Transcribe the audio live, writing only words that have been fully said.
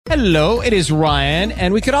Hello, it is Ryan,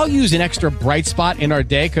 and we could all use an extra bright spot in our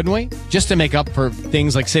day, couldn't we? Just to make up for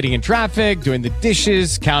things like sitting in traffic, doing the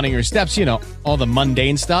dishes, counting your steps, all the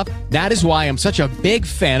mundane stuff. That is why I'm such a big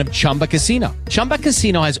fan of Chumba Casino. Chumba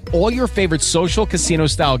Casino has all your favorite social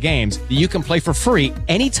casino-style games that you can play for free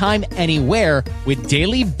anytime, anywhere with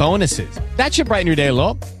daily bonuses. That should brighten your day a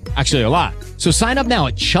little. Actually, a lot. So sign up now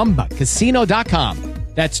at ChumbaCasino.com.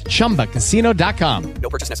 That's ChumbaCasino.com. No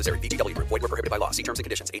purchase necessary. VGW Group. Void where prohibited by law. See terms and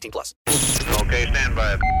conditions. 18+. Okay, stand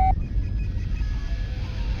by.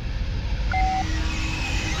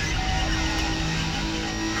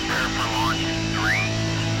 Prepare for launch. 3,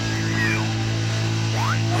 2,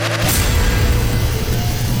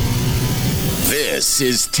 1. This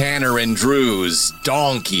is Tanner and Drew's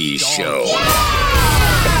Donkey Show.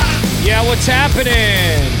 Yeah, what's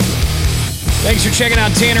happening? Thanks for checking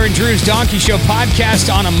out Tanner and Drew's Donkey Show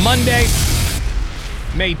podcast on a Monday,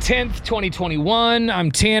 May 10th, 2021.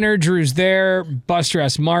 I'm Tanner. Drew's there. Buster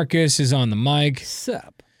S. Marcus is on the mic.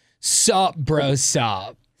 Sup? Sup, bro.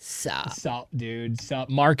 Sup. Sup? Sup, dude. Sup.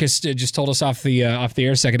 Marcus just told us off the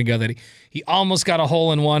air a second ago that he almost got a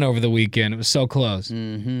hole-in-one over the weekend. It was so close.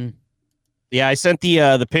 Mm-hmm. Yeah, I sent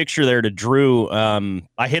the picture there to Drew.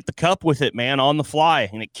 I hit the cup with it, man, on the fly,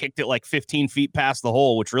 and it kicked it like 15 feet past the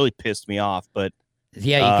hole, which really pissed me off. But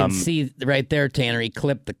yeah, you can see right there, Tanner. He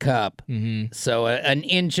clipped the cup, so an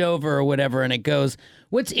inch over or whatever, and it goes.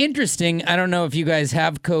 What's interesting, I don't know if you guys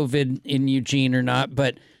have COVID in Eugene or not,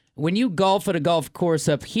 but when you golf at a golf course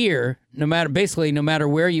up here, no matter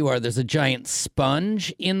where you are, there's a giant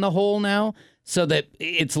sponge in the hole now, so that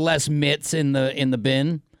it's less mitts in the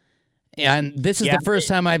bin. And this is the first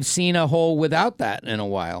time I've seen a hole without that in a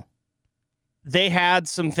while. They had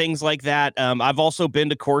some things like that. I've also been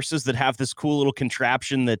to courses that have this cool little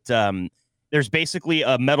contraption that there's basically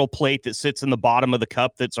a metal plate that sits in the bottom of the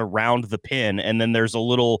cup that's around the pin. And then there's a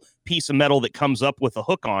little piece of metal that comes up with a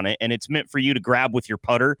hook on it. And it's meant for you to grab with your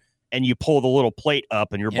putter, and you pull the little plate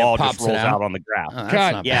up and your ball just rolls out on the grass. Oh,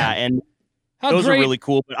 God, yeah. And those are really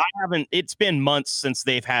cool, but it's been months since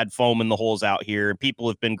they've had foam in the holes out here. People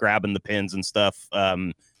have been grabbing the pins and stuff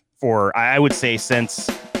for, I would say, since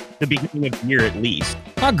the beginning of the year at least.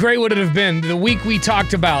 How great would it have been the week we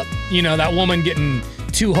talked about, that woman getting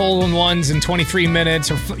 2 hole-in-ones in 23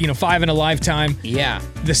 minutes or, 5 in a lifetime. Yeah.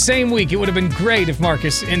 The same week, it would have been great if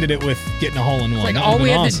Marcus ended it with getting a hole-in-one. Like, that all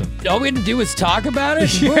we awesome. had to do was talk about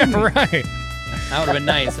it? Yeah, Boom. right. That would have been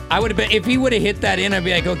nice. If he would have hit that in, I'd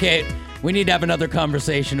be like, okay, we need to have another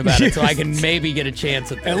conversation about it so I can maybe get a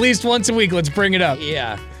chance at this. At least once a week, let's bring it up.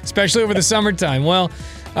 Yeah. Especially over the summertime. Well,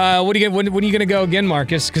 when are you going to go again,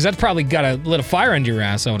 Marcus? Because that's probably got a little fire under your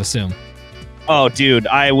ass, I would assume. Oh, dude,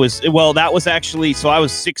 that was actually, so I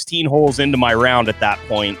was 16 holes into my round at that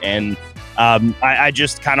point, and I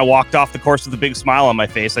just kind of walked off the course with a big smile on my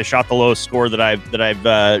face. I shot the lowest score that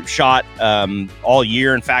I've shot all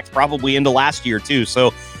year. In fact, probably into last year too.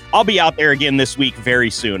 So I'll be out there again this week very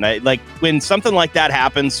soon. When something like that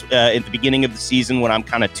happens at the beginning of the season, when I'm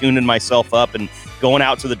kind of tuning myself up and going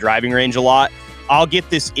out to the driving range a lot, I'll get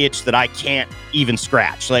this itch that I can't even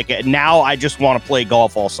scratch. Now I just want to play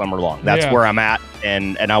golf all summer long. That's where I'm at,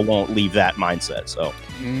 and I won't leave that mindset. So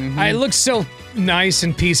It looks so nice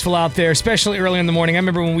and peaceful out there, especially early in the morning. I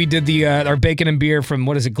remember when we did the our bacon and beer from,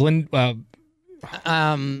 what is it, Glendevere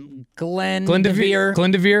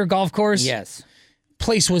Golf Course? Yes.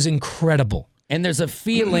 Place was incredible. And there's a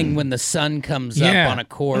feeling when the sun comes up on a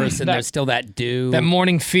course and there's still that dew. That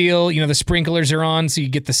morning feel, the sprinklers are on, so you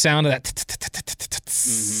get the sound of that.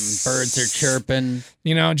 Birds are chirping.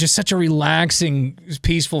 Just such a relaxing,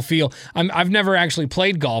 peaceful feel. I've never actually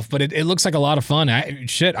played golf, but it looks like a lot of fun. I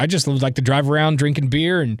just would like to drive around drinking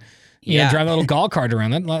beer and drive that little golf cart around.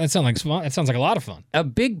 That sounds like fun. That sounds like a lot of fun. A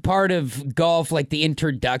big part of golf, like the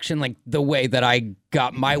introduction, like the way that I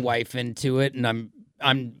got my wife into it, and I'm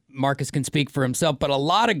Marcus can speak for himself, but a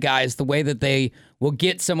lot of guys, the way that they will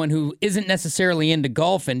get someone who isn't necessarily into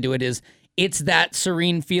golf into it is it's that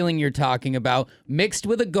serene feeling you're talking about, mixed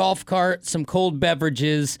with a golf cart, some cold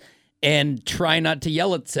beverages, and try not to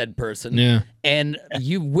yell at said person. Yeah. And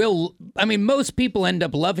most people end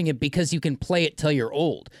up loving it because you can play it till you're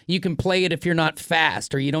old. You can play it if you're not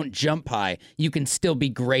fast or you don't jump high. You can still be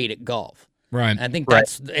great at golf. Right. I think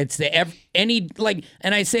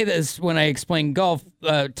and I say this when I explain golf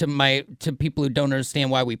to people who don't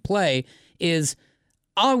understand why we play is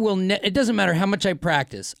it doesn't matter how much I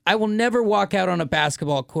practice. I will never walk out on a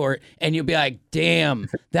basketball court and you'll be like, damn,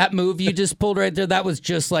 that move you just pulled right there, that was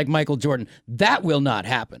just like Michael Jordan. That will not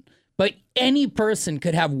happen. But any person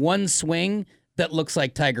could have one swing that looks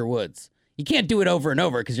like Tiger Woods. You can't do it over and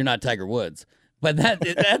over because you're not Tiger Woods. But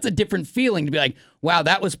that's a different feeling to be like, wow,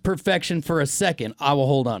 that was perfection for a second. I will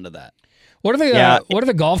hold on to that. What are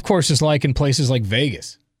the golf courses like in places like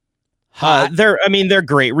Vegas? They're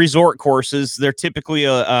great resort courses. They're typically,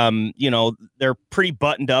 they're pretty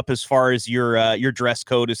buttoned up as far as your dress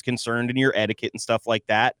code is concerned and your etiquette and stuff like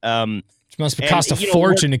that. It must cost a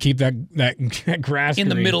fortune to keep that grass in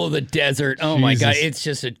the green. middle of the desert. Oh my God, it's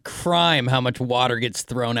just a crime how much water gets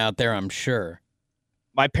thrown out there. I'm sure.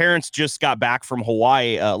 My parents just got back from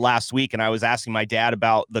Hawaii last week, and I was asking my dad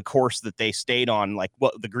about the course that they stayed on, like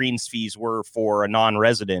what the greens fees were for a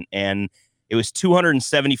non-resident, and it was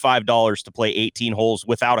 $275 to play 18 holes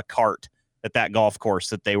without a cart at that golf course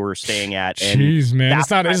that they were staying at. And jeez, man,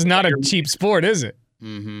 it's not a cheap sport, is it?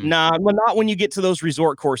 Mm-hmm. Nah, well, not when you get to those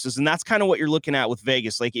resort courses, and that's kind of what you're looking at with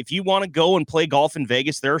Vegas. Like, if you want to go and play golf in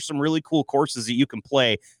Vegas, there are some really cool courses that you can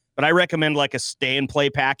play, but I recommend like a stay and play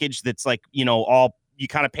package that's like, all you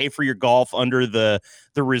kind of pay for your golf under the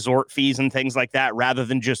resort fees and things like that, rather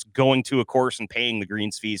than just going to a course and paying the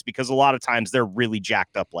greens fees, because a lot of times they're really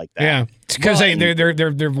jacked up like that. Yeah, because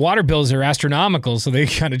their water bills are astronomical, so they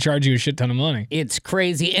kind of charge you a shit ton of money. It's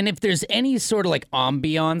crazy. And if there's any sort of like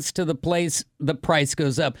ambiance to the place, the price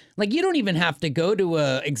goes up. Like, you don't even have to go to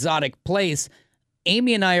a exotic place.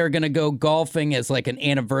 Amy and I are going to go golfing as like an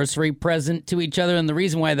anniversary present to each other. And the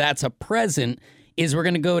reason why that's a present is we're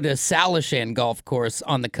going to go to Salishan Golf Course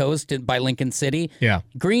on the coast by Lincoln City. Yeah.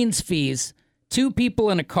 Greens fees, 2 people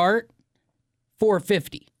in a cart,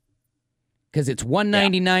 $450. Because it's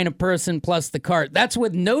 $199 a person plus the cart. That's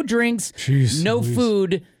with no drinks, no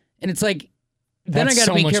food. And it's like, then I got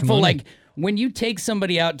to be careful. Money. Like, when you take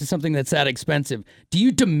somebody out to something that's that expensive, do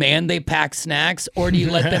you demand they pack snacks, or do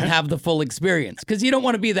you let them have the full experience? Because you don't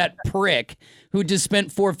want to be that prick who just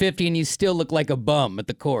spent $450 and you still look like a bum at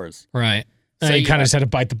the course. Right. So you kind of just had to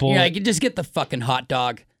bite the bullet. Yeah, you just get the fucking hot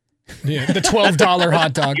dog. Yeah, the $12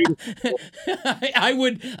 hot dog.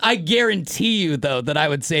 I guarantee you, though, that I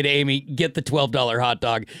would say to Amy, get the $12 hot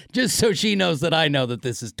dog, just so she knows that I know that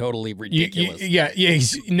this is totally ridiculous. Yeah.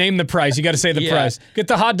 Name the price. You got to say the price. Get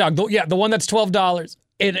the hot dog. The one that's $12.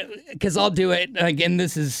 Because I'll do it again.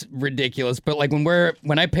 This is ridiculous, but like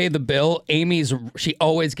when I pay the bill, she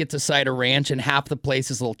always gets a side of ranch, and half the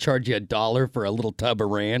places will charge you $1 for a little tub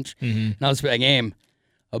of ranch. Mm-hmm. And I'll just be like, Aim,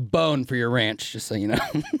 a bone for your ranch, just so you know.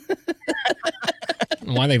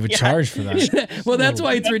 Why they would charge for that? Well, that's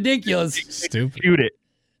why it's ridiculous. Stupid. Shoot it.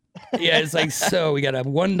 Yeah, it's like, so we got a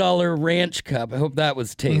 $1 ranch cup. I hope that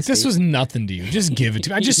was tasty. This was nothing to you. Just give it to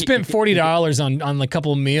me. I just spent $40 on a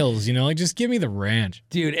couple of meals, like, just give me the ranch.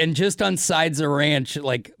 Dude, and just on sides of ranch,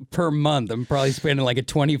 like, per month, I'm probably spending like a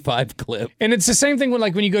 25 clip. And it's the same thing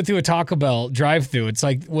when you go through a Taco Bell drive-thru. It's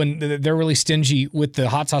like when they're really stingy with the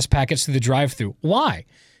hot sauce packets through the drive-thru. Why?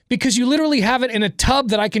 Because you literally have it in a tub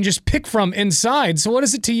that I can just pick from inside. So what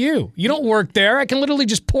is it to you? You don't work there. I can literally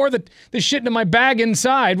just pour the shit into my bag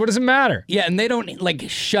inside. What does it matter? Yeah, and they don't, like,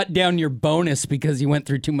 shut down your bonus because you went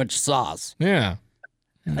through too much sauce. Yeah.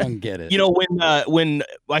 I don't get it. When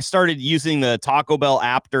I started using the Taco Bell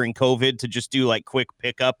app during COVID to just do, like, quick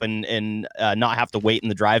pickup and not have to wait in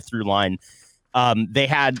the drive-through line, they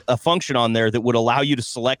had a function on there that would allow you to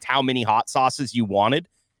select how many hot sauces you wanted.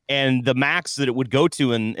 And the max that it would go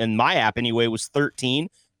to in my app anyway was 13.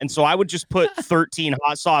 And so I would just put 13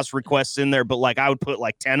 hot sauce requests in there, but like I would put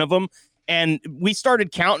like 10 of them. And we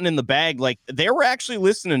started counting in the bag. Like, they were actually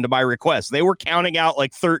listening to my requests. They were counting out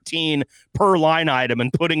like 13 per line item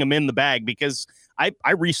and putting them in the bag, because I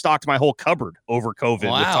restocked my whole cupboard over COVID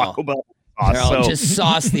with Taco Bell sauce. Just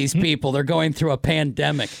sauce these people. They're going through a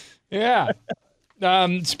pandemic. Yeah.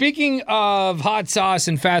 Speaking of hot sauce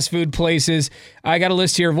and fast food places, I got a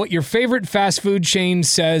list here of what your favorite fast food chain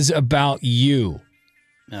says about you.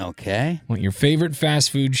 Okay. What your favorite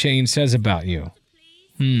fast food chain says about you.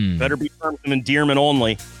 Better be terms of endearment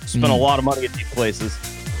only. Spend a lot of money at these places.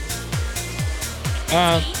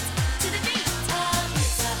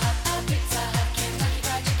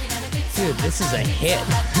 Dude, this is a hit.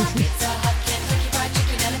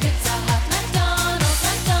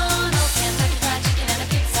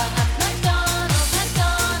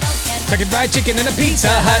 Kentucky Fried Chicken and a Pizza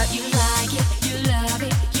Hut. You like it, you love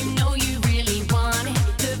it, you know you really want it.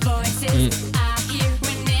 The voices I hear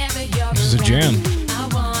whenever you're This is a jam.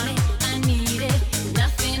 I want it, I need it,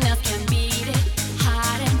 nothing else can beat it.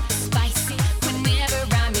 Hot and spicy whenever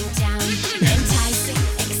I'm in town. Enticing,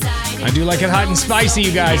 exciting. I do like it hot and spicy,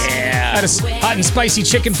 you guys. Yeah. I had a hot and spicy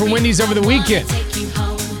chicken from Wendy's over the weekend.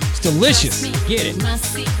 It's delicious. Get it.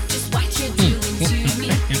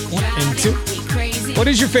 And two. What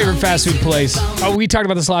is your favorite fast food place? Oh, we talked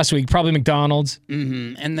about this last week. Probably McDonald's.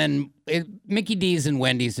 And then Mickey D's and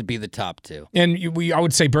Wendy's would be the top two. And I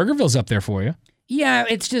would say Burgerville's up there for you. Yeah,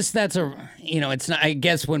 it's just it's not. I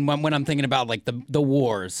guess when I'm thinking about like the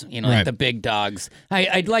wars, like the big dogs,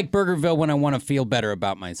 I'd like Burgerville when I want to feel better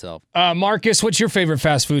about myself. Marcus, what's your favorite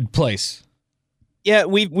fast food place? Yeah,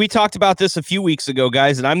 we talked about this a few weeks ago,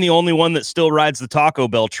 guys, and I'm the only one that still rides the Taco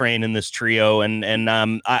Bell train in this trio. And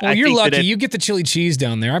I you're think lucky. You get the chili cheese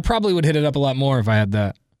down there. I probably would hit it up a lot more if I had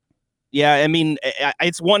that. Yeah, I mean,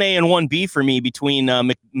 it's 1A and 1B for me between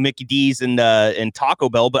Mickey D's and Taco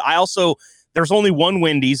Bell, but there's only one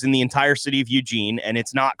Wendy's in the entire city of Eugene, and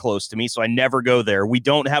it's not close to me, so I never go there. We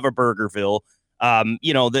don't have a Burgerville.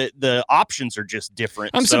 The options are just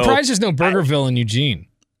different. I'm surprised there's no Burgerville in Eugene.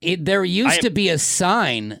 There used to be a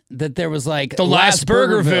sign that there was like the last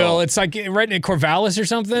Burgerville. It's like right in Corvallis or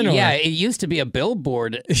something. Yeah, it used to be a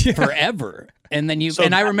billboard forever. And then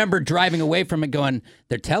I remember driving away from it going,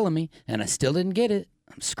 they're telling me, and I still didn't get it.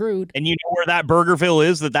 I'm screwed. And you know where that Burgerville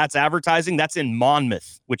is that's advertising? That's in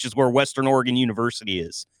Monmouth, which is where Western Oregon University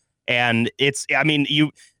is. And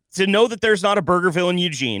to know that there's not a Burgerville in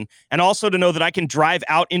Eugene, and also to know that I can drive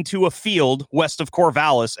out into a field west of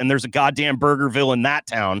Corvallis and there's a goddamn Burgerville in that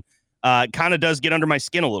town, kind of does get under my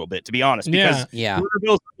skin a little bit, to be honest. Because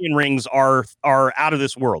Burgerville's onion rings are out of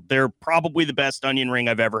this world. They're probably the best onion ring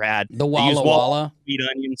I've ever had. The Walla Walla sweet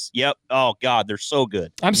onions. Yep. Oh God, they're so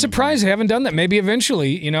good. I'm surprised they haven't done that. Maybe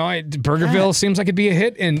eventually. Burgerville seems like it'd be a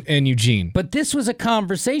hit in Eugene. But this was a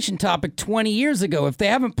conversation topic 20 years ago. If they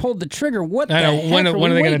haven't pulled the trigger, when are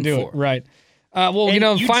they going to do it? Right.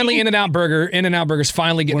 Finally, In-N-Out Burger's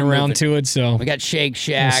finally getting around to it. So we got Shake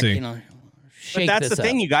Shack. We'll But that's the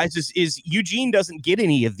thing, you guys, is Eugene doesn't get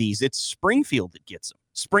any of these. It's Springfield that gets them.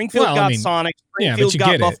 Springfield got Sonic. Springfield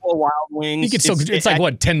got Buffalo Wild Wings. It's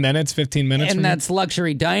like 10 minutes, 15 minutes? And that's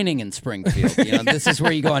luxury dining in Springfield. This is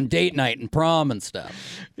where you go on date night and prom and stuff.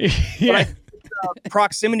 Yeah.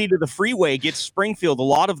 Proximity to the freeway gets Springfield a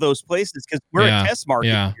lot of those places because we're a test market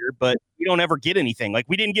here, but we don't ever get anything. Like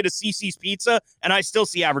we didn't get a CC's Pizza, and I still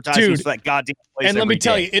see advertisements for that goddamn place. And let me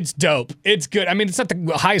tell you, it's dope. It's good. I mean, it's not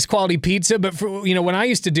the highest quality pizza, but when I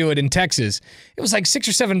used to do it in Texas, it was like $6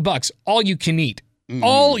 or $7, all you can eat.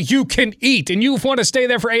 All you can eat, and you want to stay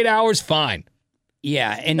there for 8 hours, fine.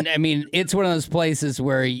 Yeah, and I mean, it's one of those places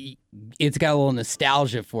where it's got a little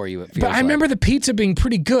nostalgia for you. It feels but I remember the pizza being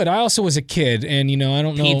pretty good. I also was a kid, and I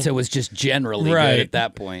don't know. Pizza was just generally good at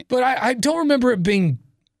that point. But I don't remember it being,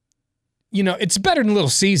 it's better than Little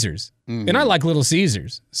Caesars, and I like Little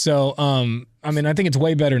Caesars. So, I think it's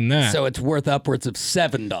way better than that. So it's worth upwards of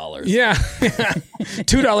 $7. Yeah,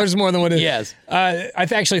 $2 more than what it is. Yes, I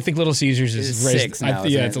actually think Little Caesars is raised. $6 now.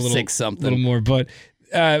 It's a little $6 something, a little more, but.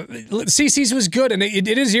 CC's was good, and it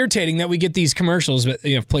is irritating that we get these commercials, but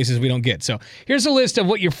places we don't get. So here's a list of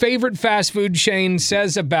what your favorite fast food chain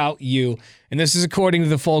says about you, and this is according to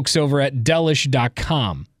the folks over at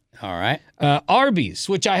Delish.com. All right. Arby's,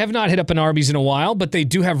 which I have not hit up an Arby's in a while, but they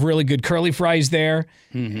do have really good curly fries there,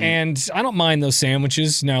 and I don't mind those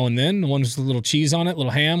sandwiches now and then. The ones with a little cheese on it,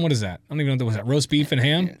 little ham. What is that? I don't even know what was that. Roast beef and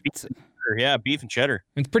ham. Yeah, beef and cheddar.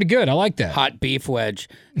 It's pretty good. I like that. Hot beef wedge,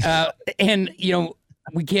 and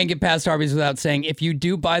we can't get past Arby's without saying if you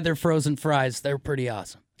do buy their frozen fries, they're pretty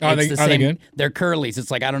awesome. Are they good? They're Curly's. It's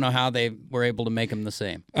like I don't know how they were able to make them the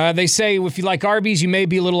same. They say if you like Arby's, you may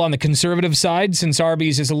be a little on the conservative side since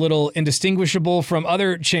Arby's is a little indistinguishable from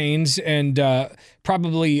other chains and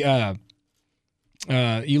probably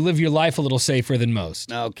you live your life a little safer than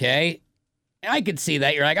most. Okay. I could see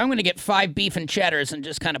that. You're like, I'm going to get 5 beef and cheddars and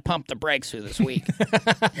just kind of pump the brakes through this week.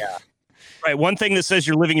 Yeah. Right. One thing that says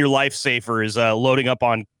you're living your life safer is loading up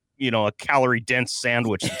on, a calorie-dense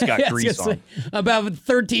sandwich that's got grease on. About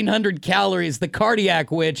 1,300 calories. The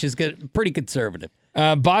cardiac witch is good, pretty conservative.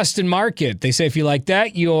 Boston Market. They say if you like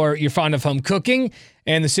that, you're fond of home cooking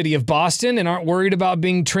and the city of Boston and aren't worried about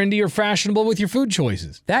being trendy or fashionable with your food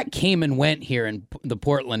choices. That came and went here in the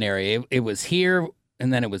Portland area. It was here,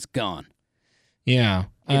 and then it was gone. Yeah.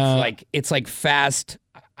 It's like fast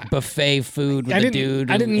buffet food with a dude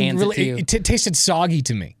who hands it to you. It tasted soggy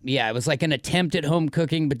to me. Yeah, it was like an attempt at home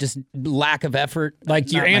cooking, but just lack of effort.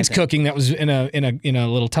 Like your aunt's cooking that was in a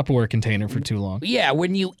little Tupperware container for too long. Yeah,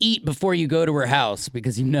 when you eat before you go to her house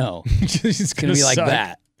because it's gonna be like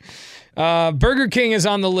that. Burger King is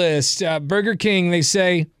on the list. Burger King, they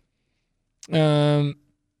say.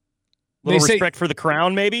 Respect for the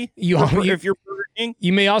crown, maybe? If you're Burger King?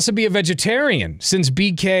 You may also be a vegetarian, since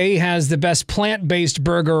BK has the best plant-based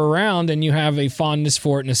burger around, and you have a fondness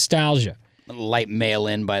for it, nostalgia. Light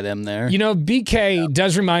mail-in by them there. BK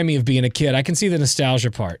does remind me of being a kid. I can see the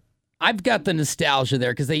nostalgia part. I've got the nostalgia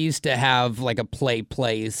there because they used to have like a play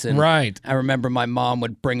place. And Right. I remember my mom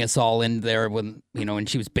would bring us all in there when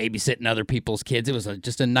she was babysitting other people's kids. It was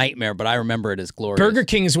just a nightmare, but I remember it as glorious. Burger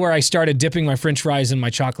King is where I started dipping my French fries in my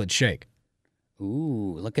chocolate shake.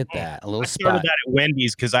 Ooh, look at that. A little I started spot. that at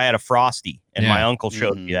Wendy's because I had a Frosty, and Yeah. my uncle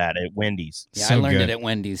showed me that at Wendy's. Yeah, So I learned good. it at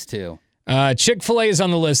Wendy's too. Chick-fil-A is on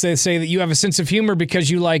the list. They say that you have a sense of humor because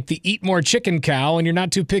you like the eat more chicken cow and you're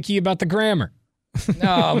not too picky about the grammar.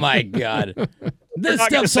 Oh my God. This Not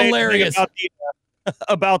gonna stuff's say anything hilarious.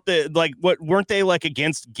 About the like, what weren't they like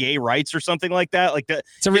against gay rights or something like that? Like that.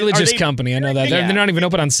 It's a religious they- company. I know that. Yeah. They're not even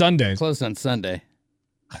open on Sundays, Closed on Sunday.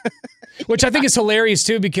 which I think is hilarious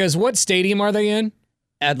too because what stadium are they in?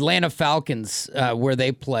 Atlanta Falcons, where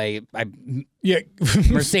they play, Yeah.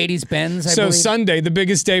 Mercedes-Benz, I So believe. Sunday, the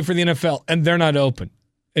biggest day for the NFL, and they're not open.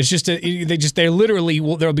 It's just they literally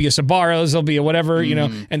there'll be a Sbarro's, there'll be a whatever,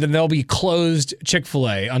 and then there'll be closed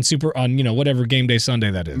Chick-fil-A on whatever game day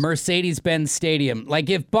Sunday that is. Mercedes-Benz Stadium. Like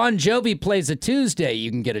if Bon Jovi plays a Tuesday,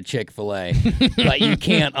 you can get a Chick-fil-A, but you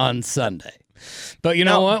can't on Sunday. But you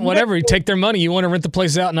know what? Whatever, you take their money. You want to rent the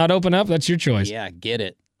place out and not open up? That's your choice. Yeah, get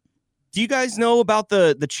it. Do you guys know about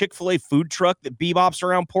the Chick-fil-A food truck that bebops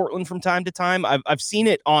around Portland from time to time? I've seen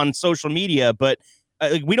it on social media, but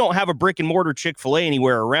we don't have a brick and mortar Chick-fil-A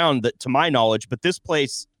anywhere around that, to my knowledge. But this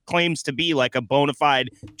place claims to be like a bona fide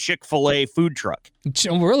Chick-fil-A food truck.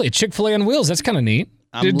 Oh, really? Chick-fil-A on wheels? That's kind of neat.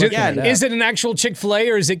 I'm looking it up. Is it an actual Chick-fil-A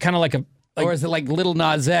or is it kind of like a Or is it like Little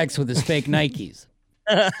Nas X with his fake Nikes?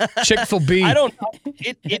 Chick-fil-B? I don't know.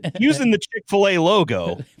 It using the Chick-fil-A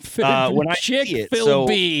logo when I see it. So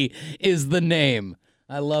Chick-fil-B is the name.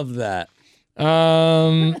 I love that.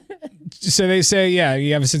 So they say, yeah,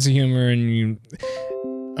 you have a sense of humor and you.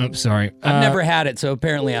 I'm sorry. I've never had it, so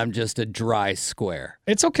apparently I'm just a dry square.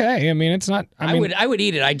 It's okay. I mean, it's not. I mean, I would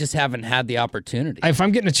eat it. I just haven't had the opportunity. if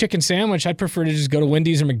I'm getting a chicken sandwich, I'd prefer to just go to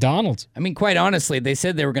Wendy's or McDonald's. I mean, quite honestly, they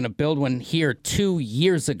said they were going to build one here 2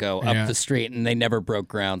 years ago Yeah. up the street, and they never broke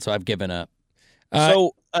ground, so I've given up.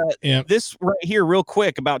 Yeah. This right here, real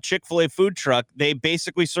quick, about Chick-fil-A food truck. They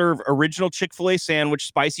basically serve original Chick-fil-A sandwich,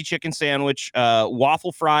 spicy chicken sandwich,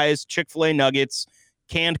 waffle fries, Chick-fil-A nuggets,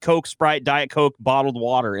 canned Coke, Sprite, Diet Coke, bottled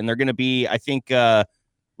water. And they're going to be, I think,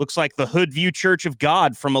 looks like the Hoodview Church of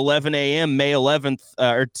God from 11 a.m. May 11th,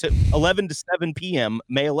 or 11 to 7 p.m.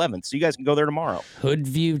 May 11th. So you guys can go there tomorrow.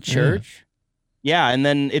 Hoodview Church? Yeah, and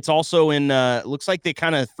then it's also in, looks like they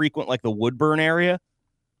kind of frequent like the Woodburn area.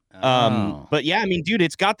 Oh. But yeah, I mean, dude,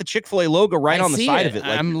 it's got the Chick-fil-A logo right I on the see side of it.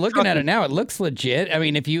 Like, I'm looking at it now. It looks legit. I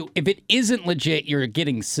mean, if it isn't legit, you're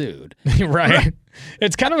getting sued. Right.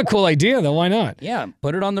 It's kind of a cool idea, though. Why not? Yeah,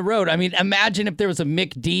 put it on the road. I mean, imagine if there was a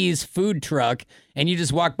McD's food truck and you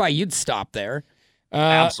just walk by, you'd stop there.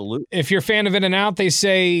 Absolutely. If you're a fan of In-N-Out, they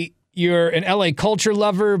say you're an LA culture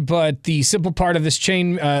lover, but the simple part of this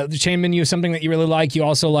the chain menu is something that you really like. You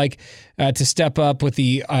also like to step up with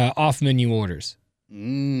the off-menu orders.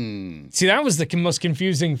 See, that was the most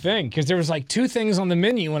confusing thing because there was like two things on the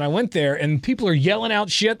menu when I went there, and people are yelling out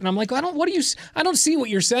shit, and I'm like, I don't see what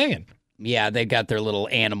you're saying. Yeah, they got their little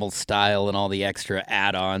animal style and all the extra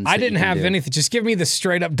add-ons. I that you didn't can have do. anything. Just give me the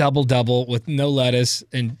straight up double with no lettuce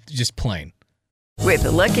and just plain. With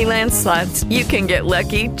the Lucky Land Slots, you can get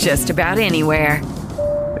lucky just about anywhere.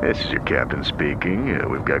 This is your captain speaking.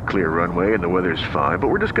 We've got clear runway and the weather's fine, but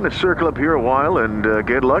we're just going to circle up here a while and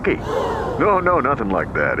get lucky. No, nothing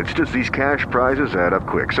like that. It's just these cash prizes add up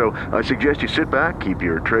quick. So I suggest you sit back, keep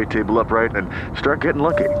your tray table upright, and start getting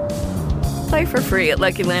lucky. Play for free at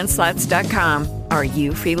LuckyLandSlots.com. Are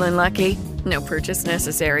you feeling lucky? No purchase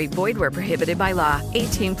necessary. Void where prohibited by law.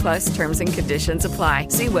 18 plus terms and conditions apply.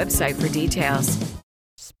 See website for details.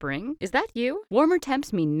 Spring? Is that you? Warmer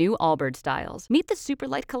temps mean new Allbirds styles. Meet the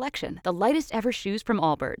Superlight Collection, the lightest ever shoes from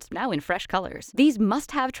Allbirds, now in fresh colors. These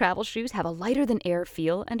must-have travel shoes have a lighter-than-air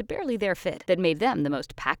feel and a barely-there fit that made them the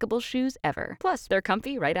most packable shoes ever. Plus, they're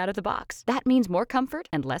comfy right out of the box. That means more comfort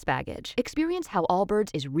and less baggage. Experience how Allbirds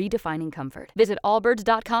is redefining comfort. Visit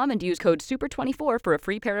allbirds.com and use code SUPER24 for a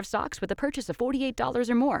free pair of socks with a purchase of $48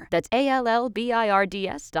 or more. That's ALLBIRDS.com,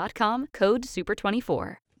 code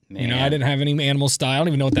SUPER24. You know, I didn't have any animal style. I don't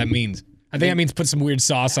even know what that means. I think that means put some weird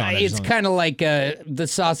sauce on it. It's kind of like the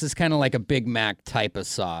sauce is kind of like a Big Mac type of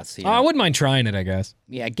sauce. You know? I wouldn't mind trying it, I guess.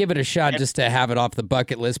 Yeah, give it a shot just to have it off the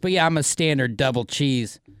bucket list. But yeah, I'm a standard double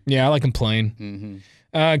cheese. Yeah, I like them plain.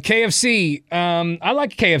 KFC. I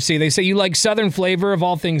like KFC. They say you like Southern flavor of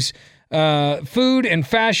all things food and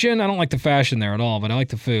fashion. I don't like the fashion there at all, but I like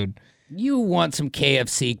the food. You want some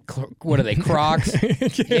KFC? What are they, Crocs?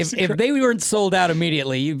 if they weren't sold out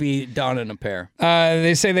immediately, you'd be donning a pair.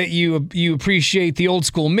 They say that you appreciate the old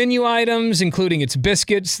school menu items, including its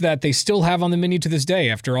biscuits that they still have on the menu to this day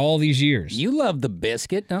after all these years. You love the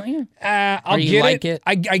biscuit, don't you? I'll you get like it.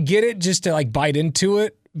 I get it just to like bite into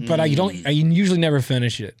it, but I usually never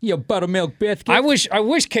finish it. Your buttermilk biscuit. I wish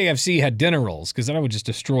KFC had dinner rolls because then I would just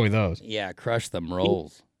destroy those. Yeah, crush them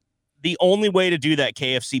rolls. The only way to do that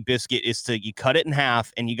KFC biscuit is you cut it in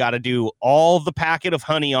half and you got to do all the packet of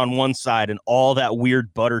honey on one side and all that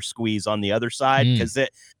weird butter squeeze on the other side. Because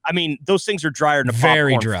those things are drier than a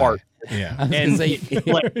Very popcorn dry. fart. Yeah. And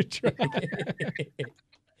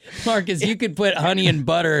Marcus, you could put honey and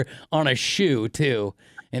butter on a shoe too,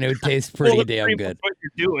 and it would taste pretty damn good. What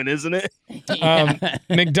you're doing, isn't it?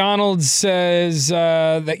 McDonald's says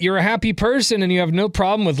that you're a happy person and you have no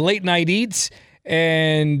problem with late night eats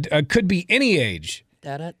and could be any age.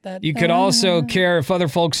 You could also care if other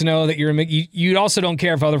folks know that you're a Mickey. You also don't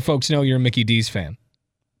care if other folks know you're a Mickey D's fan.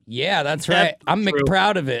 Yeah, that's right. I'm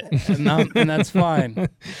proud of it, and that's fine.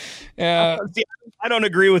 See, I don't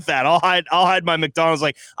agree with that. I'll hide my McDonald's.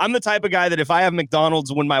 Like, I'm the type of guy that if I have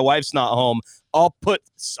McDonald's when my wife's not home, I'll put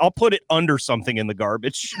it under something in the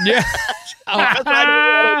garbage. Yeah.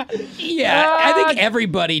 Yeah, I think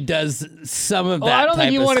everybody does some of that. Well, I don't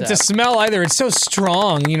think you want it to stuff. smell either. It's so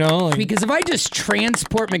strong, you know. Like, Because if I just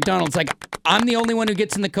transport McDonald's, like I'm the only one who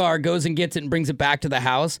gets in the car, goes and gets it, and brings it back to the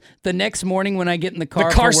house. The next morning when I get in the car,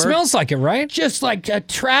 the car for work, smells like it, right? just like a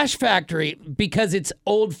trash factory because it's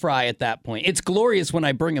old fry at that point. It's glorious when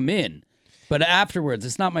I bring them in, but afterwards,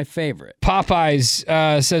 it's not my favorite. Popeyes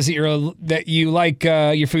says that you like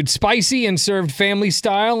your food spicy and served family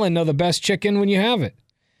style and know the best chicken when you have it.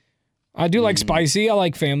 I do like spicy. I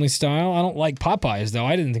like family style. I don't like Popeyes, though.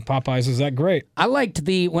 I didn't think Popeyes was that great. I liked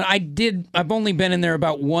I've only been in there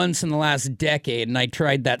about once in the last decade, and I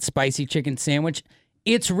tried that spicy chicken sandwich.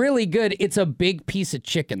 It's really good. It's a big piece of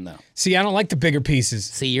chicken, though. See, I don't like the bigger pieces.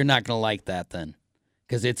 See, you're not going to like that then,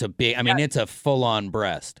 because it's a big, it's a full-on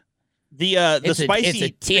breast. The spicy It's a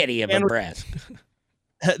titty of a breast.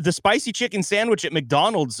 The spicy chicken sandwich at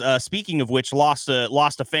McDonald's, speaking of which, lost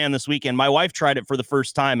a fan this weekend. My wife tried it for the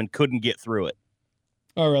first time and couldn't get through it.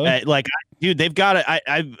 Oh, really? Dude, they've got it.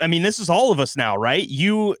 I mean, this is all of us now, right?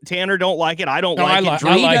 You, Tanner, don't like it. I don't like it.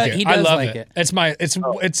 I like it. He I does love like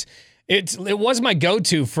it. It was my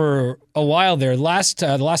go-to for a while there. The last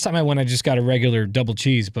time I went, I just got a regular double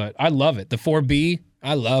cheese, but I love it. The 4B,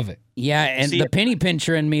 I love it. Yeah, and the penny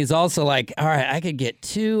pincher in me is also like, all right, I could get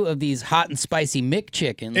 2 of these hot and spicy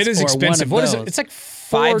McChickens. It is or expensive. One of What is those. it? It's like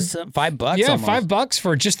 $5. Yeah, almost. $5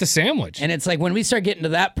 for just the sandwich. And it's like when we start getting to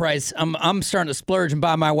that price, I'm starting to splurge and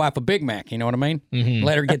buy my wife a Big Mac. You know what I mean? Mm-hmm.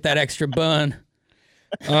 Let her get that extra bun.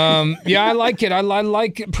 Yeah, I like it. I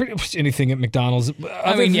like pretty much anything at McDonald's. What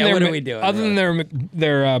are we doing? Other than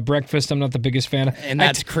their breakfast, I'm not the biggest fan of. And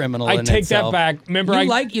that's criminal. I in take itself. that back. Remember,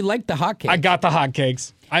 you like the hotcakes. I got the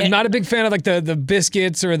hotcakes. I'm not a big fan of like the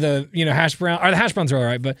biscuits or the hash brown. Or the hash browns are all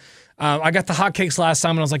right, but I got the hotcakes last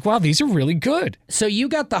time and I was like, wow, these are really good. So you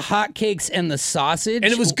got the hotcakes and the sausage,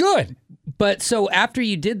 And it was good. But so after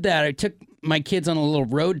you did that, I took my kids on a little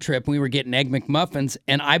road trip. We were getting Egg McMuffins,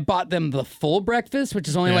 and I bought them the full breakfast, which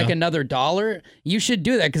is only like another $1. You should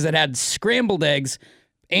do that because it had scrambled eggs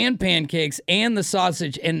and pancakes and the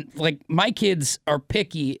sausage. And like my kids are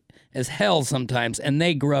picky as hell sometimes, and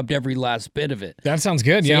they grubbed every last bit of it. That sounds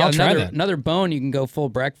good. So Yeah, I'll try that. Another bone, you can go full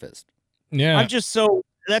breakfast. Yeah. I'm just so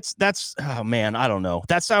that's oh man, I don't know.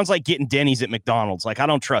 That sounds like getting Denny's at McDonald's. Like I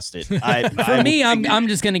don't trust it. For me, I'm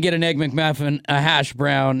just gonna get an Egg McMuffin, a hash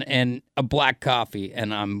brown, and a black coffee,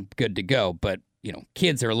 and I'm good to go. But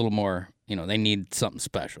kids are a little more, they need something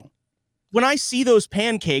special. When I see those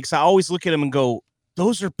pancakes, I always look at them and go,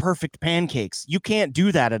 those are perfect pancakes. You can't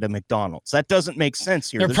do that at a McDonald's. That doesn't make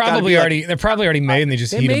sense here. They're probably already made, and they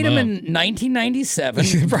just heat them up. They made them in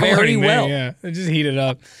 1997 Probably very made, well. Yeah, they just heat it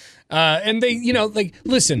up. And they,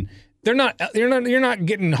 listen, you're not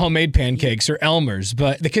getting homemade pancakes or Elmer's,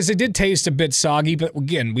 but because it did taste a bit soggy. But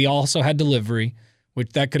again, we also had delivery,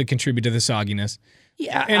 which that could have contributed to the sogginess.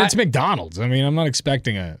 Yeah, and it's McDonald's. I mean, I'm not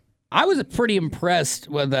expecting a. I was pretty impressed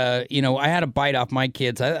with I had a bite off my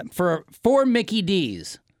kids for 4 Mickey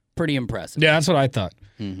D's. Pretty impressive. Yeah, that's what I thought.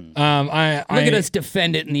 Mm-hmm. Look at us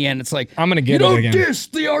defend it in the end. It's like I'm gonna get it again. You don't diss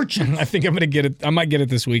the Archons. I think I'm gonna get it. I might get it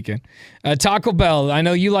this weekend. Taco Bell. I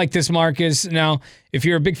know you like this, Marcus. Now, if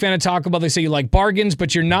you're a big fan of Taco Bell, they say you like bargains,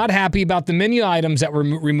 but you're not happy about the menu items that were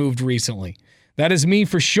removed recently. That is me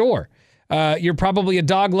for sure. You're probably a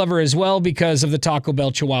dog lover as well because of the Taco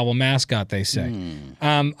Bell Chihuahua mascot, they say.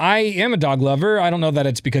 I am a dog lover. I don't know that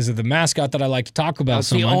it's because of the mascot that I like Taco Bell That's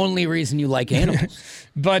so the much. only reason you like animals.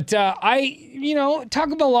 But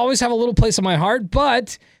Taco Bell will always have a little place in my heart,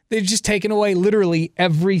 but they've just taken away literally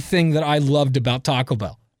everything that I loved about Taco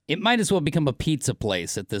Bell. It might as well become a pizza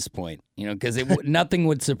place at this point, because nothing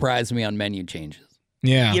would surprise me on menu changes.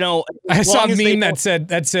 Yeah. I as saw long a as they meme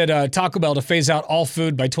that said Taco Bell to phase out all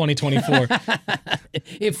food by 2024.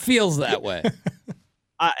 It feels that way.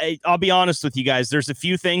 I'll be honest with you guys. There's a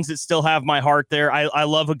few things that still have my heart there. I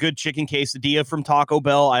love a good chicken quesadilla from Taco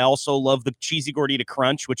Bell. I also love the cheesy gordita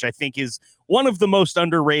crunch, which I think is one of the most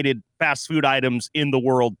underrated fast food items in the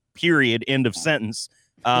world, period, end of sentence.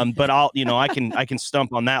 But I can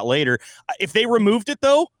stump on that later. If they removed it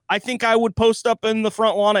though, I think I would post up in the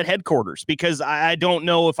front lawn at headquarters because I don't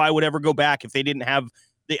know if I would ever go back if they didn't have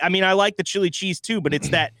I like the chili cheese too, but it's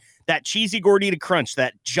that cheesy gordita crunch,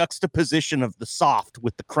 that juxtaposition of the soft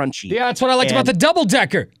with the crunchy. Yeah, that's what I liked about the double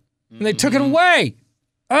decker. And they took it away.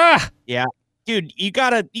 Yeah. Dude, you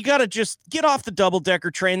gotta just get off the double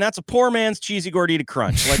decker train. That's a poor man's cheesy gordita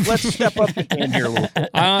crunch. Like, let's step up the game here a little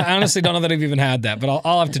bit. I honestly don't know that I've even had that, but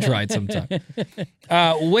I'll have to try it sometime.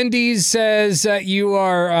 Wendy's says you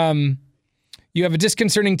have a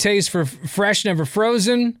disconcerting taste for fresh, never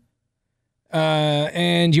frozen,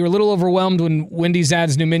 and you're a little overwhelmed when Wendy's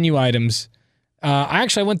adds new menu items. I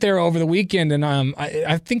went there over the weekend, and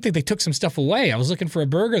I think that they took some stuff away. I was looking for a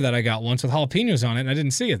burger that I got once with jalapenos on it, and I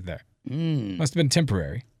didn't see it there. Must have been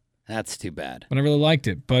temporary. That's too bad. But I really liked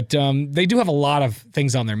it. But they do have a lot of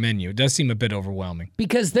things on their menu. It does seem a bit overwhelming.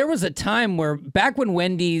 Because there was a time where, back when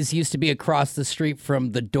Wendy's used to be across the street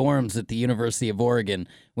from the dorms at the University of Oregon,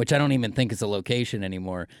 which I don't even think is a location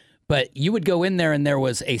anymore, but you would go in there and there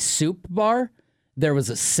was a soup bar, there was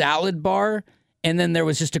a salad bar, and then there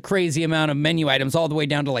was just a crazy amount of menu items all the way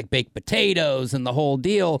down to like baked potatoes and the whole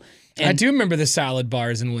deal. And I do remember the salad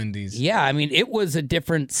bars in Wendy's. yeah, I mean, it was a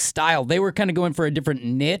different style. They were kind of going for a different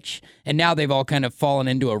niche, and now they've all kind of fallen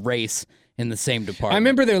into a race in the same department. I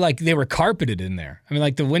remember they were carpeted in there. I mean,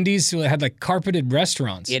 like the Wendy's had like carpeted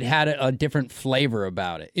restaurants. It had a different flavor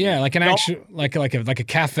about it. Yeah, like an actual like a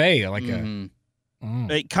cafe, like a.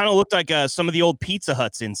 It kind of looked like some of the old Pizza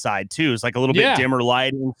Huts inside too. It's like a little bit dimmer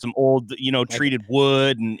lighting, some old, treated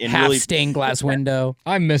wood, and half really stained glass window.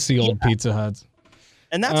 I miss the old Pizza Huts.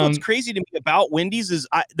 And that's what's crazy to me about Wendy's is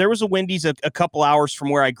there was a Wendy's a couple hours from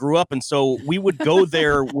where I grew up, and so we would go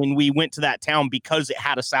there when we went to that town because it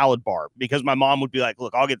had a salad bar. Because my mom would be like,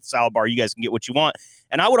 "Look, I'll get the salad bar. You guys can get what you want."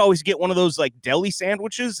 And I would always get one of those like deli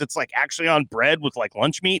sandwiches that's like actually on bread with like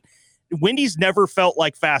lunch meat. Wendy's never felt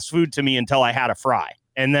like fast food to me until I had a fry.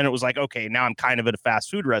 And then it was like, okay, now I'm kind of at a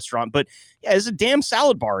fast food restaurant. But yeah, there's a damn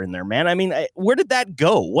salad bar in there, man. I mean, where did that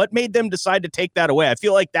go? What made them decide to take that away? I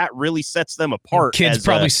feel like that really sets them apart. Kids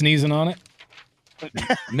probably sneezing on it.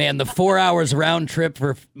 Man, the 4 hours round trip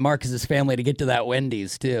for Marcus's family to get to that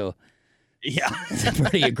Wendy's, too. Yeah. It's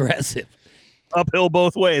pretty aggressive. Uphill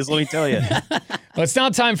both ways, let me tell you. Well, it's now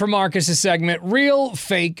time for Marcus's segment, Real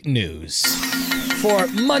Fake News, for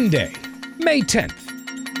Monday, May 10th.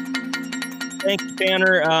 Thank you,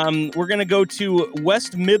 Banner. We're going to go to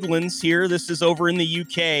West Midlands here. This is over in the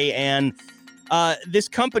UK. And this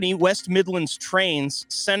company, West Midlands Trains,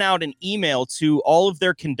 sent out an email to all of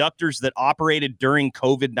their conductors that operated during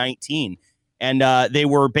COVID-19. And they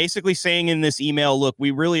were basically saying in this email, look,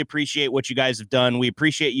 we really appreciate what you guys have done. We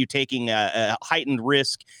appreciate you taking a heightened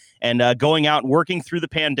risk and going out and working through the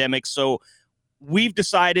pandemic. So we've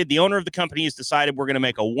decided, the owner of the company has decided, we're going to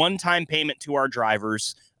make a one-time payment to our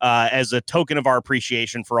drivers as a token of our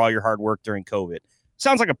appreciation for all your hard work during COVID.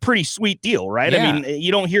 Sounds like a pretty sweet deal, right? Yeah. I mean,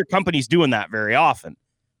 you don't hear companies doing that very often.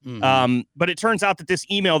 Mhm. But it turns out that this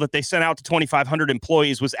email that they sent out to 2,500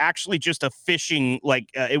 employees was actually just a phishing,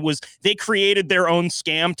 they created their own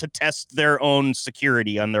scam to test their own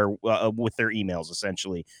security on their with their emails,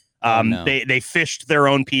 essentially. No. They fished their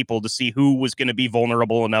own people to see who was going to be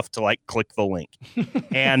vulnerable enough to click the link.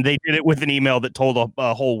 And they did it with an email that told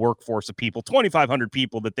a whole workforce of people, 2,500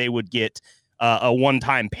 people, that they would get a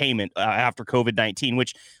one-time payment after COVID-19,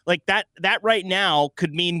 which that right now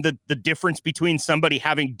could mean the difference between somebody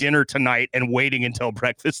having dinner tonight and waiting until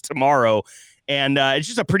breakfast tomorrow. And it's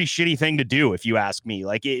just a pretty shitty thing to do, if you ask me.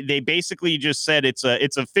 They basically just said it's a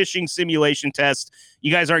phishing simulation test.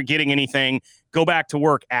 You guys aren't getting anything. Go back to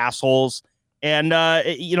work, assholes. And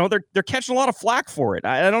they're catching a lot of flack for it.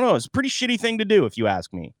 I don't know. It's a pretty shitty thing to do, if you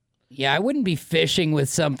ask me. Yeah, I wouldn't be fishing with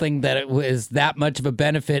something that it was that much of a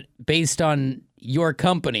benefit based on your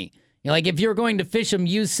company. Like if you're going to fish them,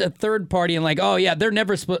 use a third party and like, oh yeah,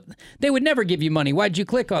 they would never give you money. Why'd you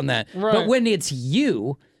click on that? Right. But when it's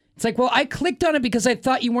you, it's like, well, I clicked on it because I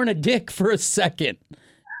thought you weren't a dick for a second.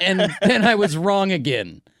 And then I was wrong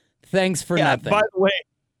again. Thanks for nothing. By the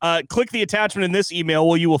way, click the attachment in this email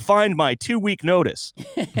where you will find my 2-week notice.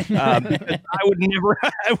 I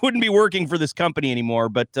wouldn't be working for this company anymore,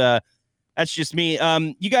 but that's just me.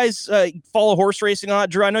 You guys follow horse racing a lot?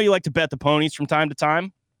 Drew, I know you like to bet the ponies from time to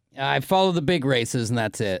time. I follow the big races, and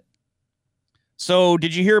that's it. So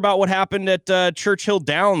did you hear about what happened at Churchill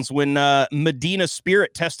Downs when Medina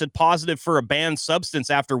Spirit tested positive for a banned substance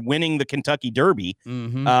after winning the Kentucky Derby?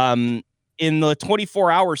 Mm-hmm. In the 24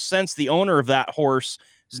 hours since, the owner of that horse,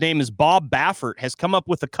 his name is Bob Baffert, has come up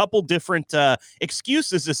with a couple different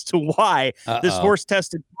excuses as to why this horse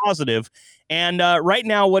tested positive. And right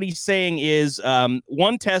now what he's saying is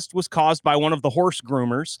one test was caused by one of the horse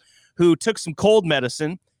groomers who took some cold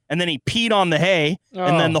medicine, and then he peed on the hay,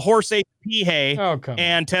 and then the horse ate the pea hay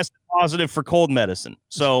and tested positive for cold medicin.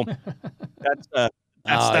 So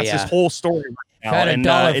that's his whole story right now. Had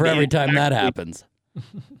 $1 for every time that happens.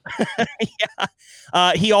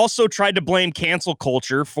 He also tried to blame cancel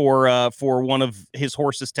culture for one of his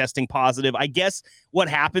horses testing positive. I guess what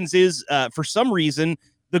happens is for some reason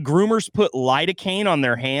the groomers put lidocaine on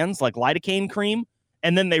their hands, like lidocaine cream,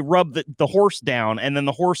 and then they rub the horse down, and then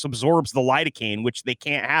the horse absorbs the lidocaine, which they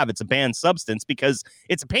can't have. It's a banned substance because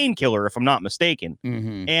it's a painkiller, if I'm not mistaken.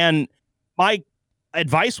 Mm-hmm. And my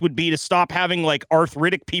advice would be to stop having like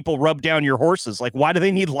arthritic people rub down your horses. Like, why do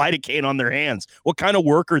they need lidocaine on their hands? What kind of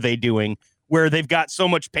work are they doing where they've got so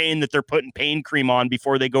much pain that they're putting pain cream on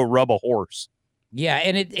before they go rub a horse? Yeah,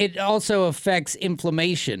 and it also affects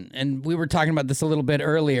inflammation. And we were talking about this a little bit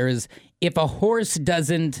earlier, is if a horse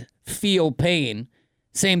doesn't feel pain,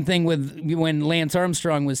 same thing with when Lance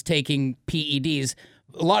Armstrong was taking PEDs,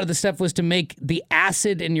 a lot of the stuff was to make the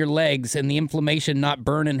acid in your legs and the inflammation not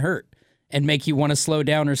burn and hurt and make you want to slow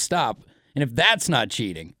down or stop. And if that's not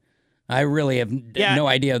cheating, I really have no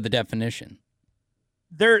idea of the definition.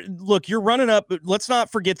 Look, you're running up. Let's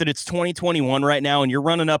not forget that it's 2021 right now, and you're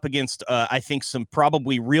running up against, I think, some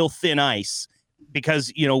probably real thin ice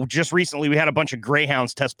because, just recently we had a bunch of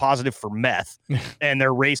greyhounds test positive for meth and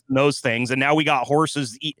they're racing those things. And now we got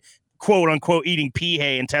horses, quote unquote, eating pea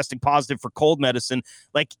hay and testing positive for cold medicine.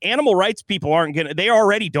 Like, animal rights people they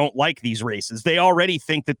already don't like these races. They already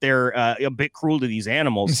think that they're a bit cruel to these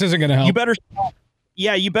animals. This isn't going to help. You better stop.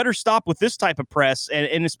 Yeah, you better stop with this type of press,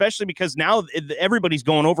 and especially because now everybody's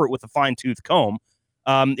going over it with a fine-tooth comb.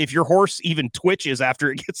 If your horse even twitches after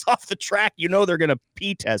it gets off the track, they're going to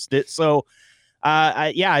pee test it. So,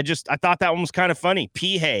 I thought that one was kind of funny.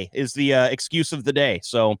 Pea hay is the excuse of the day.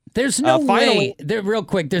 So there's no way. Real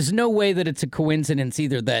quick, there's no way that it's a coincidence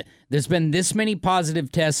either that there's been this many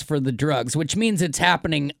positive tests for the drugs, which means it's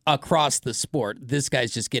happening across the sport. This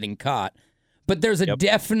guy's just getting caught. But there's a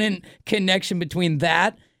definite connection between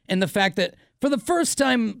that and the fact that for the first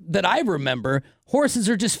time that I remember, horses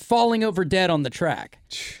are just falling over dead on the track.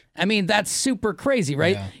 I mean, that's super crazy,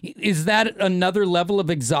 right? Yeah. Is that another level of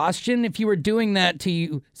exhaustion? If you were doing that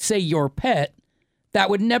to, say, your pet, that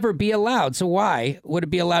would never be allowed. So why would it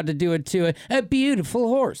be allowed to do it to a beautiful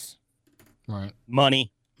horse? Right.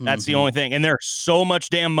 Money. That's the only thing. And there's so much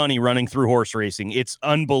damn money running through horse racing. It's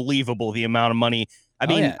unbelievable the amount of money. I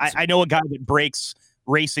mean, I know a guy that breaks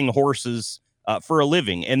racing horses for a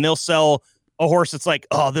living, and they'll sell a horse that's like,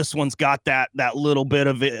 oh, this one's got that little bit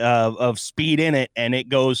of speed in it, and it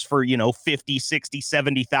goes for, $50,000,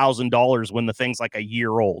 $60,000, $70,000 when the thing's like a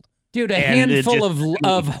year old. Dude, a handful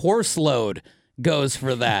of horse load goes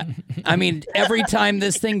for that. I mean, every time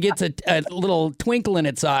this thing gets a little twinkle in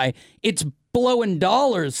its eye, it's blowing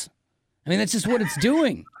dollars. I mean, that's just what it's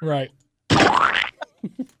doing. Right.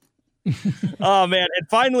 Oh man! And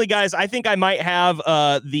finally, guys, I think I might have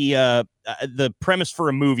the premise for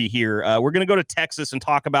a movie here. We're gonna go to Texas and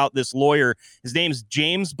talk about this lawyer. His name's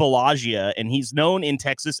James Balagia, and he's known in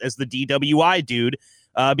Texas as the DWI dude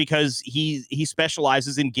because he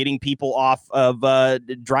specializes in getting people off of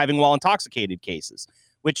driving while intoxicated cases,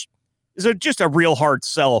 which is just a real hard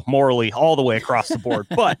sell morally all the way across the board.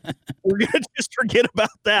 But we're gonna just forget about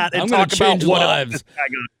that and talk about what else this guy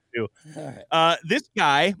gonna do. Right. This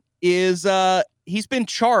guy is he's been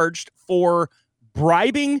charged for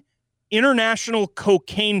bribing international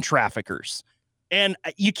cocaine traffickers. And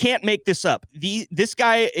you can't make this up. This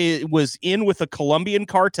guy was in with a Colombian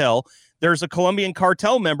cartel. There's a Colombian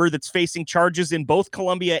cartel member that's facing charges in both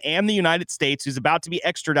Colombia and the United States who's about to be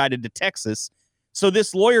extradited to Texas. So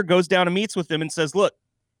this lawyer goes down and meets with him and says, look,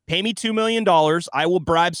 pay me $2 million. I will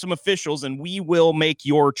bribe some officials and we will make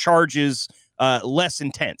your charges less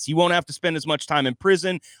intense. You won't have to spend as much time in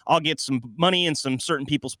prison. I'll get some money in some certain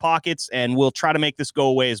people's pockets, and we'll try to make this go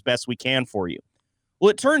away as best we can for you. Well,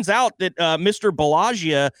 it turns out that Mr.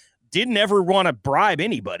 Balagia didn't ever want to bribe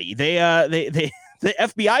anybody. The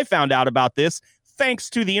FBI found out about this thanks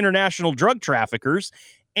to the international drug traffickers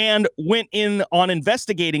and went in on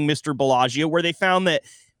investigating Mr. Balagia, where they found that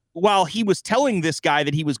while he was telling this guy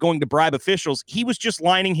that he was going to bribe officials, he was just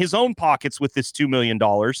lining his own pockets with this $2 million.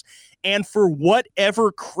 And for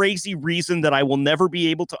whatever crazy reason that I will never be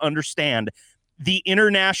able to understand, the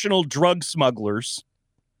international drug smugglers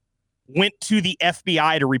went to the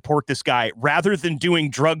FBI to report this guy rather than doing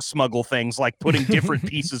drug smuggle things like putting different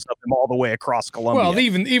pieces of him all the way across Colombia. Well,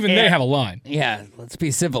 even they have a line. Yeah, let's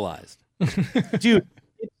be civilized. Dude,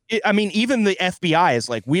 I mean, even the FBI is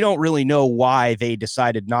like, we don't really know why they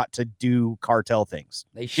decided not to do cartel things.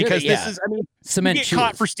 They should, because yeah. this is, I mean, Cement you get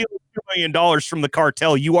caught for stealing $2 million from the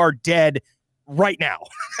cartel, you are dead right now.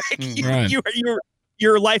 Right.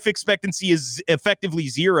 Your life expectancy is effectively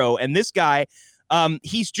zero. And this guy,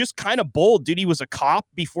 he's just kind of bold, dude. He was a cop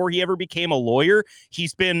before he ever became a lawyer.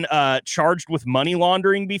 He's been charged with money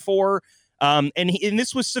laundering before. And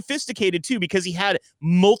this was sophisticated, too, because he had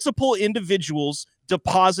multiple individuals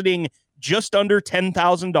depositing just under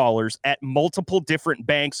 $10,000 at multiple different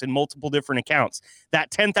banks and multiple different accounts.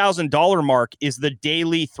 That $10,000 mark is the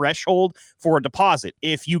daily threshold for a deposit.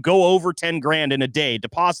 If you go over 10 grand in a day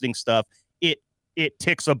depositing stuff, it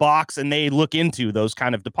ticks a box and they look into those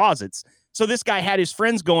kind of deposits. So this guy had his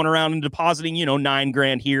friends going around and depositing, 9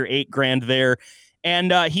 grand here, 8 grand there.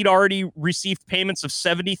 And he'd already received payments of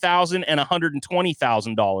 $70,000 and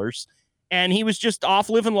 $120,000. And he was just off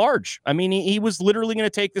living large. I mean, he was literally going to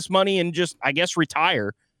take this money and just, I guess,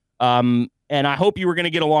 retire. And I hope you were going to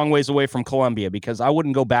get a long ways away from Colombia, because I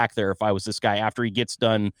wouldn't go back there if I was this guy after he gets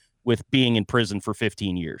done with being in prison for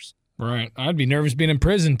 15 years. Right. I'd be nervous being in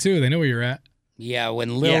prison, too. They know where you're at. Yeah,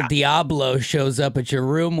 when Lil Diablo shows up at your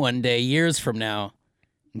room one day years from now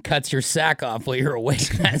and cuts your sack off while you're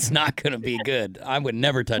awake, that's not going to be good. I would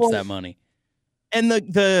never touch that money. And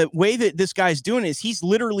the way that this guy's doing is he's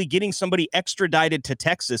literally getting somebody extradited to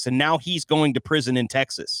Texas, and now he's going to prison in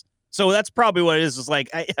Texas. So that's probably what it is. It's like,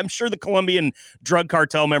 I'm sure the Colombian drug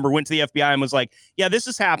cartel member went to the FBI and was like, yeah, this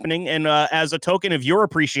is happening. And as a token of your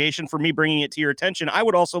appreciation for me bringing it to your attention, I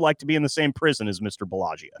would also like to be in the same prison as Mr.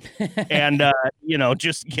 Balagia. And,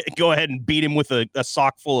 just go ahead and beat him with a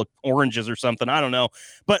sock full of oranges or something. I don't know.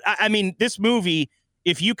 But I mean, this movie,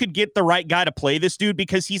 if you could get the right guy to play this dude,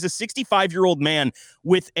 because he's a 65-year-old man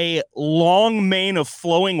with a long mane of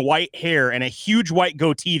flowing white hair and a huge white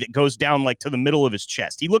goatee that goes down like to the middle of his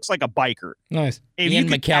chest. He looks like a biker. Nice. Ian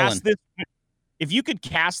McKellen. If you could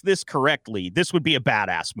cast this correctly, this would be a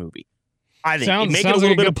badass movie. I think. Sounds Make like it a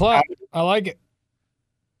little bit good of plot. I like it.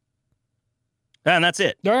 And that's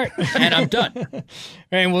it. All right. And I'm done.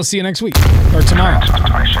 And we'll see you next week or tomorrow.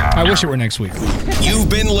 I wish it were next week. You've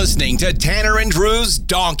been listening to Tanner and Drew's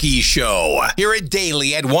Donkey Show. Hear it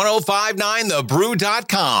daily at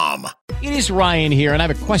 1059thebrew.com. It is Ryan here, and I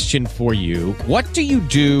have a question for you. What do you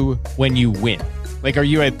do when you win? Like, are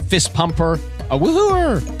you a fist pumper, a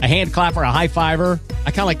woohooer, a hand clapper, a high fiver?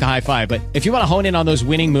 I kind of like the high five, but if you want to hone in on those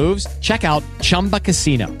winning moves, check out Chumba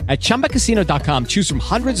Casino. At ChumbaCasino.com, choose from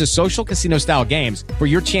hundreds of social casino-style games for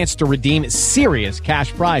your chance to redeem serious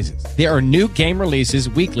cash prizes. There are new game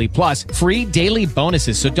releases weekly, plus free daily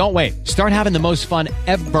bonuses. So don't wait. Start having the most fun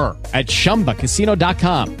ever at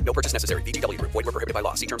ChumbaCasino.com. No purchase necessary. VGW Group. Void where prohibited by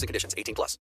law. See terms and conditions. 18+.